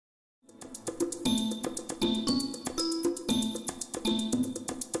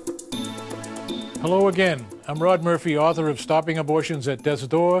Hello again. I'm Rod Murphy, author of Stopping Abortions at Death's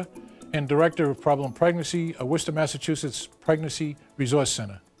Door and director of Problem Pregnancy, a Worcester, Massachusetts Pregnancy Resource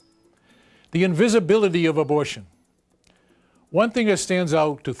Center. The invisibility of abortion. One thing that stands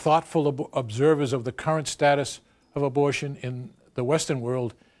out to thoughtful observers of the current status of abortion in the Western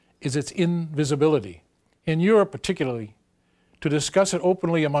world is its invisibility. In Europe particularly, to discuss it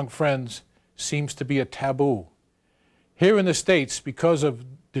openly among friends seems to be a taboo. Here in the States, because of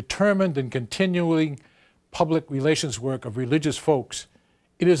determined and continuing public relations work of religious folks,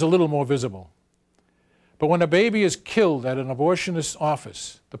 it is a little more visible. But when a baby is killed at an abortionist's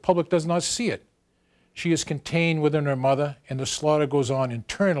office, the public does not see it. She is contained within her mother, and the slaughter goes on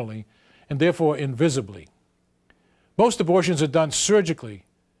internally and therefore invisibly. Most abortions are done surgically,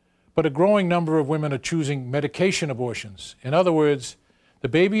 but a growing number of women are choosing medication abortions. In other words, the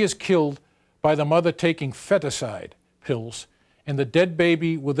baby is killed by the mother taking feticide pills, and the dead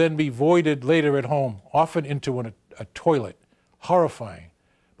baby will then be voided later at home, often into a toilet. Horrifying,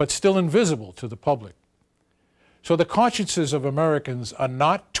 but still invisible to the public. So the consciences of Americans are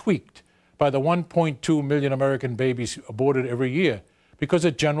not tweaked by the 1.2 million American babies aborted every year because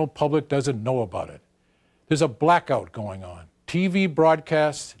the general public doesn't know about it. There's a blackout going on. TV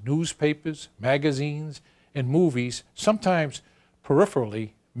broadcasts, newspapers, magazines, and movies sometimes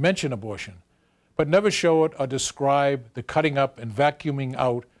peripherally mention abortion, but never show it or describe the cutting up and vacuuming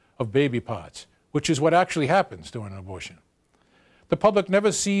out of baby parts, which is what actually happens during an abortion. The public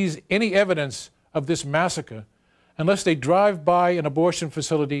never sees any evidence of this massacre unless they drive by an abortion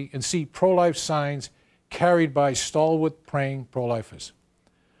facility and see pro-life signs carried by stalwart praying pro-lifers.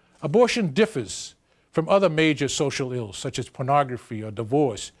 Abortion differs from other major social ills, such as pornography or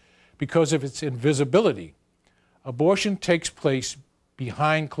divorce, because of its invisibility. Abortion takes place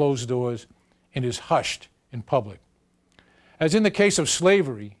behind closed doors and is hushed in public. As in the case of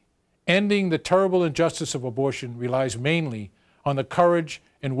slavery, ending the terrible injustice of abortion relies mainly on the courage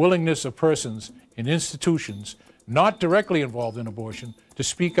and willingness of persons in institutions not directly involved in abortion to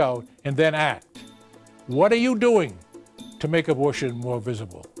speak out and then act. What are you doing to make abortion more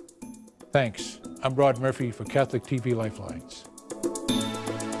visible? Thanks. I'm Rod Murphy for Catholic TV Lifelines.